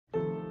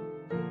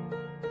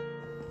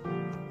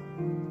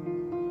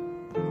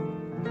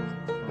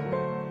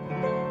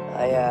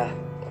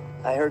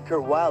I heard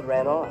Kurt Wilde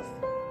ran off.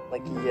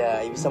 Like he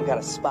was some kind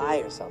of spy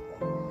or something.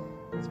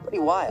 It's pretty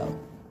wild,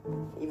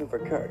 even for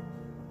Kurt.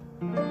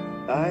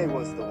 I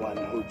was the one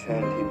who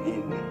turned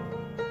him in.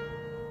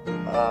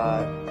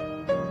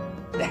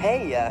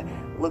 Hey,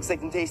 looks like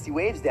some tasty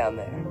waves down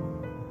there.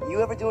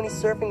 You ever do any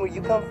surfing where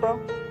you come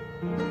from?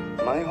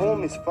 My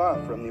home is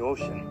far from the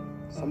ocean.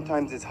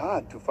 Sometimes it's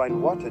hard to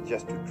find water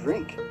just to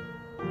drink.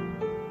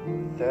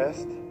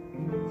 Thirst,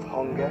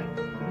 hunger,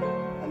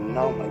 and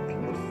now my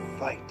people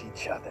fight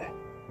each other.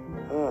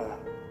 Huh.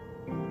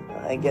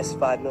 I guess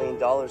 $5 million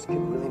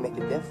could really make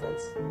a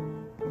difference.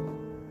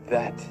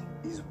 That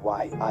is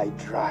why I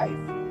drive.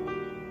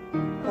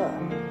 Huh.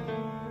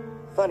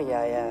 Funny,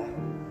 I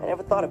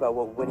never thought about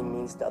what winning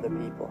means to other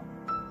people.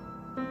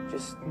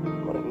 Just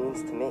what it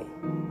means to me.